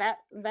only vet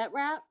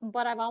wrap,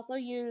 but I've also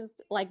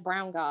used like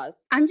brown gauze.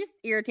 I'm just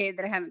irritated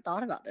that I haven't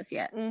thought about this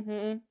yet.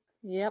 Mm-hmm.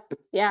 Yep.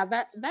 Yeah,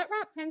 vet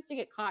wrap tends to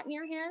get caught in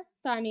your hair.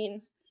 So I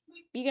mean,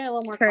 you get a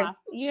little more classy.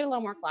 You get a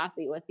little more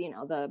classy with,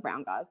 the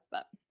brown gauze,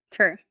 but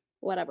true.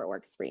 Whatever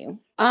works for you.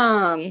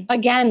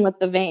 Again with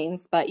the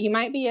veins, but you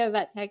might be a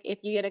vet tech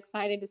if you get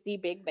excited to see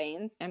big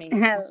veins. I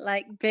mean, I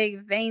like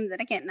big veins,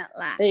 and I can't not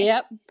lie.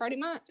 Yep, pretty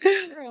much.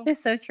 True.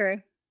 It's so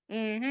true.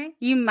 Mm-hmm.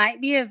 You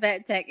might be a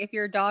vet tech if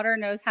your daughter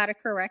knows how to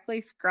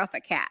correctly scruff a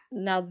cat.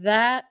 Now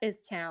that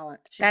is talent.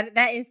 That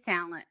is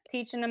talent.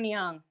 Teaching them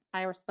young.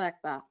 I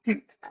respect that.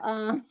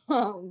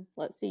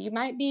 Let's see. You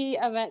might be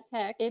a vet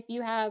tech if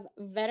you have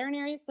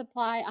veterinary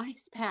supply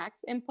ice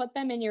packs and put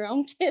them in your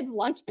own kids'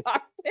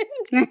 lunchboxes.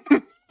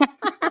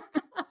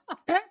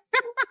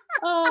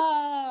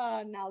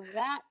 Now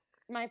that,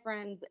 my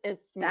friends, is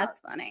smart. That's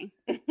funny.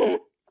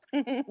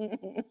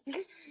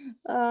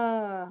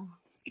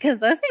 Because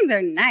those things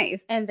are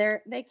nice. And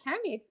they can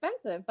be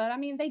expensive, but I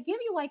mean, they give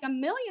you like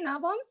 1 million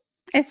of them.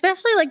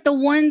 Especially like the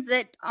ones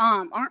that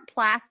aren't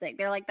plastic.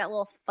 They're like that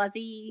little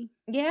fuzzy.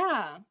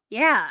 Yeah.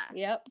 Yeah.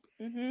 Yep.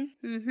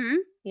 Mm-hmm. Mm-hmm.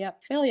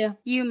 Yep. Feel you.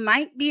 You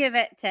might be a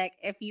vet tech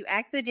if you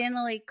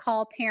accidentally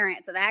call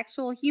parents of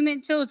actual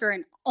human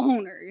children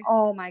owners.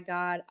 Oh my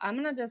God. I'm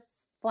going to just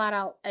flat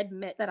out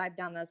admit that I've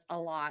done this a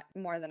lot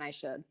more than I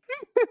should.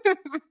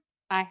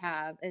 I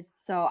have.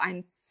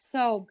 I'm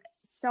so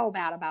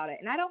bad about it.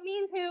 And I don't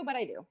mean to, but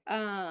I do.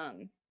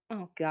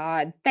 Oh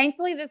God.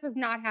 Thankfully, this has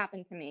not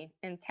happened to me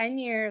in 10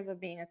 years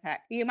of being a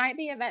tech. You might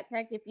be a vet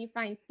tech if you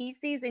find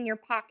feces in your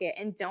pocket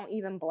and don't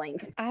even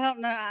blink. I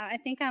don't know. I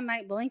think I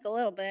might blink a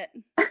little bit.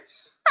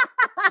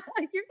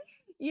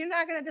 You're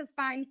not going to just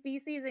find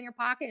feces in your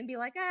pocket and be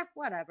like,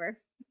 whatever.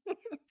 I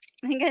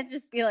think I'd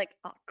just be like,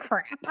 oh,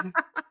 crap.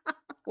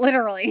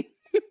 Literally.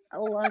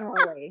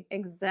 Literally.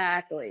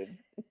 Exactly.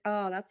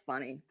 Oh, that's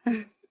funny.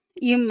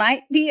 You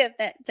might be a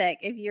vet tech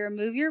if you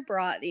remove your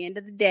bra at the end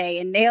of the day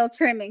and nail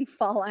trimmings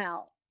fall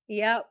out.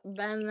 Yep,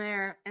 been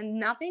there. And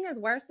nothing is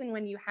worse than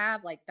when you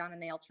have like done a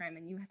nail trim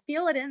and you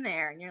feel it in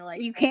there and you're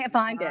like, you can't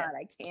find it.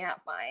 I can't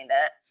find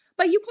it.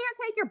 But you can't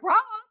take your bra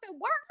off at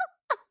work.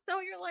 So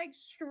you're like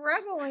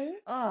struggling.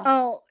 Ugh.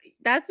 Oh,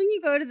 that's when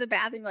you go to the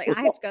bathroom. Like,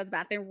 I have to go to the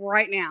bathroom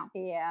right now.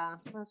 Yeah,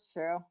 that's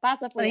true.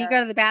 That's if then you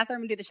go to the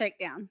bathroom and do the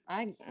shakedown.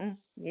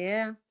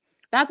 Yeah.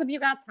 That's if you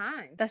got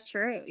time. That's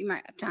true. You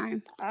might have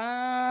time.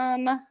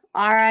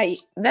 All right.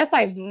 This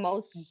I've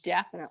most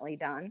definitely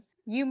done.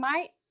 You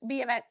might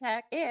be a vet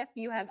tech if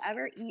you have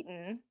ever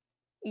eaten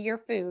your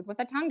food with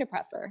a tongue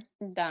depressor.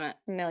 Done it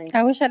a million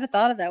times. I wish I'd have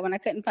thought of that when I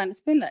couldn't find a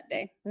spoon that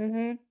day.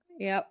 Mm-hmm.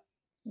 Yep.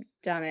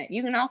 Done it.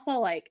 You can also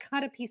like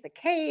cut a piece of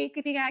cake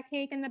if you got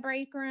cake in the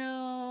break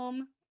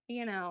room.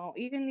 You know,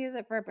 you can use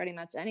it for pretty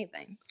much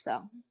anything.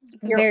 So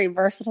it's a very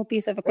versatile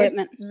piece of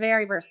equipment. It's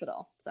very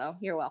versatile. So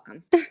you're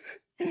welcome.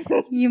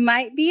 You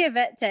might be a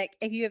vet tech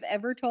if you have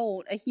ever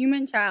told a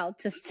human child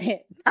to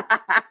sit.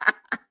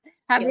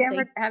 Have you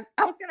ever? I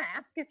was going to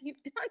ask if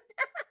you've done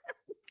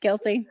that.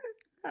 Guilty.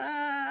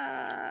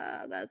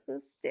 That's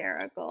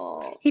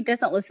hysterical. He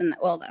doesn't listen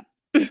that well,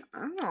 though.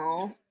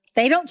 Oh.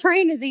 They don't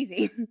train as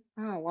easy.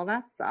 Oh, well,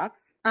 that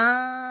sucks.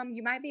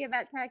 You might be a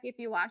vet tech if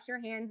you wash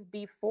your hands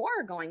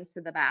before going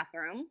to the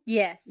bathroom.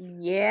 Yes.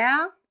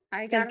 Yeah.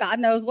 Because God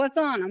knows what's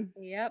on them.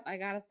 Yep. I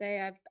got to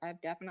say,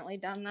 I've definitely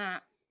done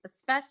that.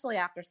 Especially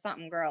after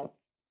something gross.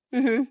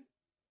 Mm-hmm.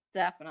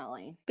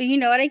 Definitely. But you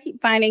know what I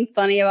keep finding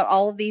funny about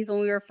all of these when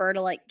we refer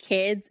to like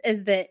kids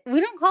is that we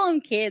don't call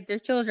them kids or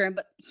children,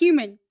 but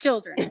human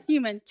children,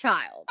 human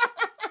child.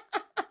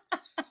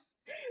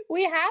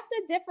 We have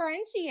to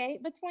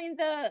differentiate between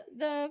the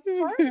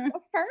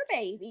fur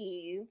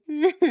babies.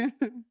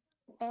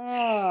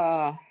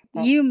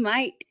 You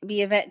might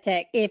be a vet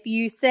tech if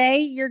you say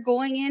you're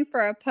going in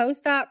for a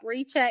post-op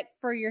recheck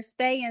for your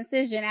spay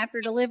incision after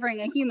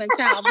delivering a human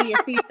child via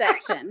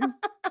C-section.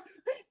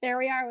 There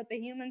we are with the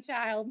human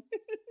child.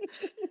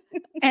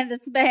 And the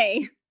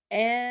spay.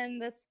 And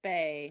the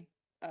spay.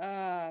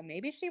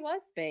 Maybe she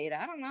was spayed.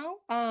 I don't know.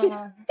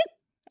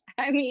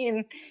 I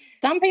mean,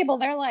 some people,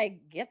 they're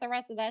like, get the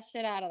rest of that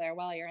shit out of there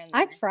while you're in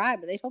there. I tried,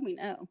 but they told me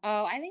no.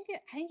 Oh, I think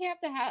you have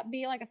to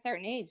be like a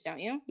certain age, don't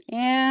you?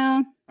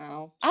 Yeah.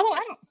 Oh, I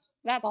don't.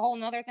 That's a whole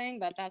nother thing,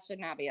 but that should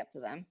not be up to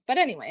them. But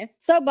anyways.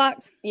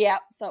 Soapbox. Yeah,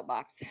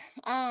 soapbox.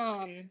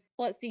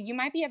 Let's see. You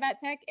might be a vet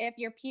tech if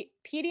your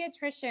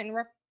pediatrician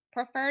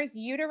prefers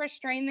you to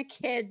restrain the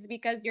kids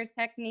because your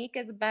technique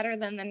is better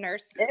than the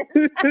nurse's.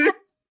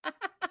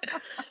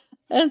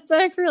 That's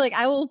so true. Like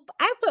I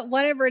put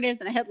whatever it is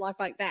in a headlock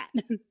like that.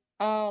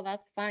 Oh,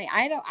 that's funny.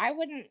 I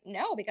wouldn't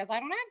know because I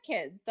don't have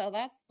kids, so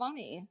that's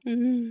funny.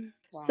 Mm-hmm.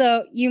 Wow.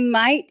 So you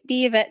might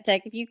be a vet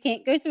tech if you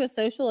can't go to a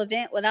social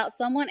event without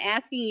someone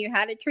asking you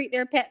how to treat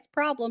their pet's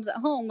problems at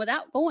home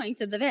without going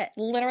to the vet.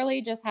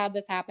 Literally just had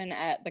this happen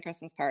at the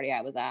Christmas party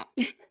I was at.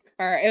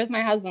 Or it was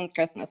my husband's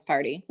Christmas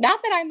party.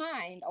 Not that I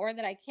mind or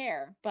that I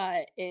care,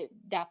 but it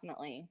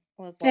definitely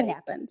was like, it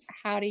happened.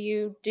 How do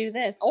you do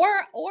this?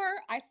 Or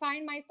I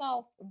find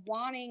myself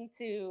wanting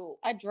to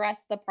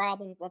address the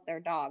problems with their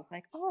dog.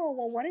 Like, oh,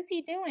 well, what is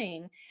he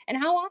doing? And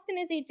how often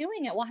is he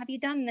doing it? Well, have you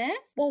done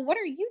this? Well, what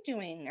are you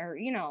doing? Or,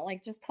 you know,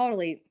 like just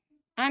totally,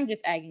 I'm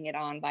just egging it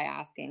on by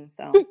asking.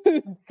 So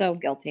I'm so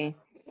guilty.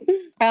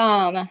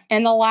 And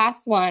the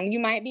last one, you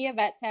might be a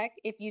vet tech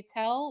if you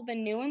tell the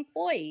new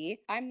employee,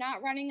 I'm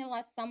not running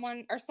unless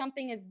someone or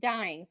something is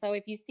dying. So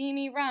if you see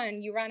me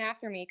run, you run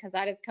after me because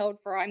that is code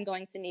for I'm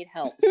going to need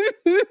help.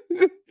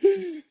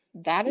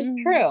 That is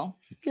true.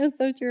 That's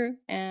so true.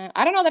 And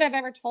I don't know that I've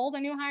ever told a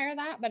new hire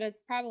that, but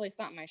it's probably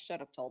something I should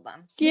have told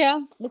them.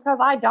 Yeah. Because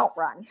I don't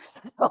run.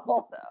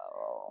 Oh,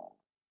 no.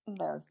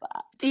 There's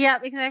that. Yeah,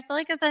 because I feel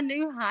like as a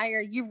new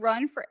hire, you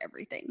run for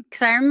everything.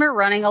 Because I remember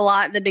running a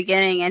lot at the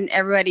beginning and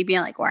everybody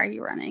being like, why are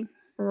you running?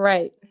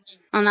 Right.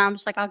 And I'm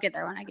just like, I'll get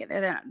there when I get there.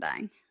 They're not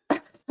dying.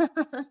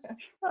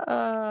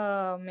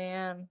 Oh,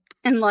 man.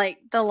 And like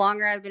the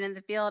longer I've been in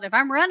the field, if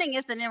I'm running,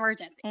 it's an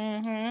emergency.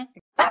 Mm-hmm.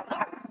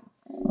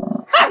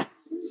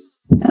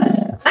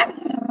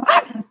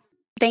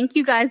 Thank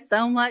you guys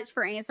so much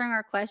for answering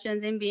our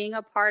questions and being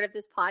a part of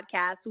this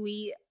podcast.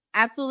 We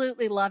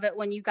absolutely love it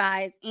when you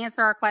guys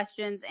answer our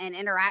questions and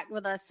interact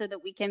with us so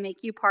that we can make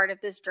you part of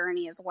this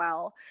journey as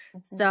well.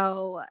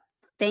 So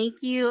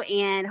thank you.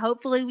 And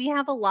hopefully we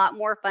have a lot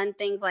more fun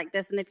things like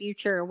this in the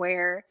future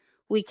where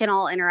we can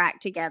all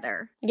interact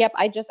together. Yep,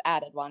 I just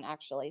added one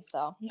actually,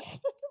 so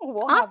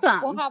we'll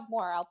Awesome. have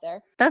more out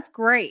there. That's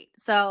great.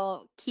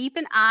 So keep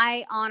an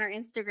eye on our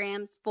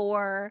Instagrams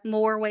for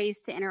more ways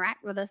to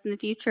interact with us in the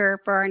future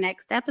for our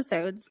next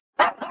episodes.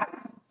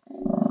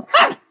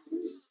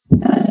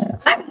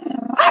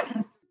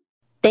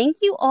 Thank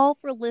you all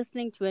for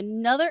listening to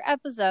another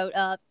episode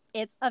of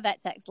It's a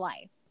Vet Tech's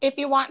Life. If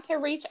you want to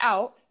reach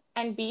out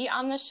and be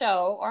on the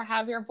show or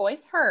have your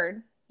voice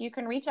heard, you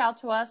can reach out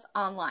to us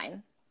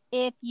online.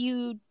 If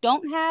you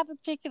don't have a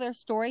particular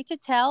story to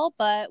tell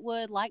but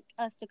would like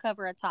us to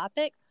cover a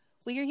topic,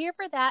 we are here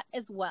for that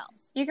as well.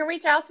 You can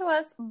reach out to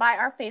us by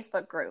our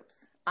Facebook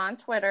groups. On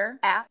Twitter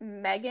at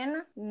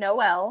Megan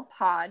Noel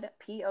Pod,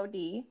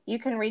 P-O-D. You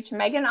can reach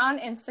Megan on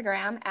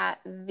Instagram at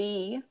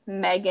the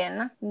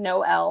Megan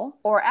Noel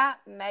or at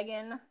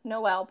Megan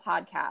Noel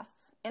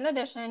Podcasts. In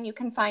addition, you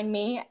can find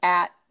me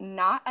at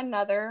Not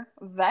Another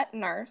Vet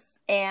Nurse,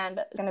 and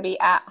it's going to be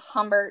at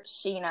Humbert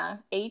Sheena,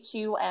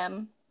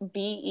 HUMBERTSHENA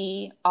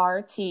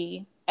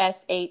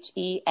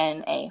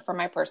for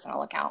my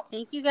personal account.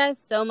 Thank you guys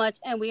so much,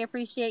 and we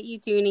appreciate you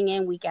tuning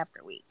in week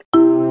after week.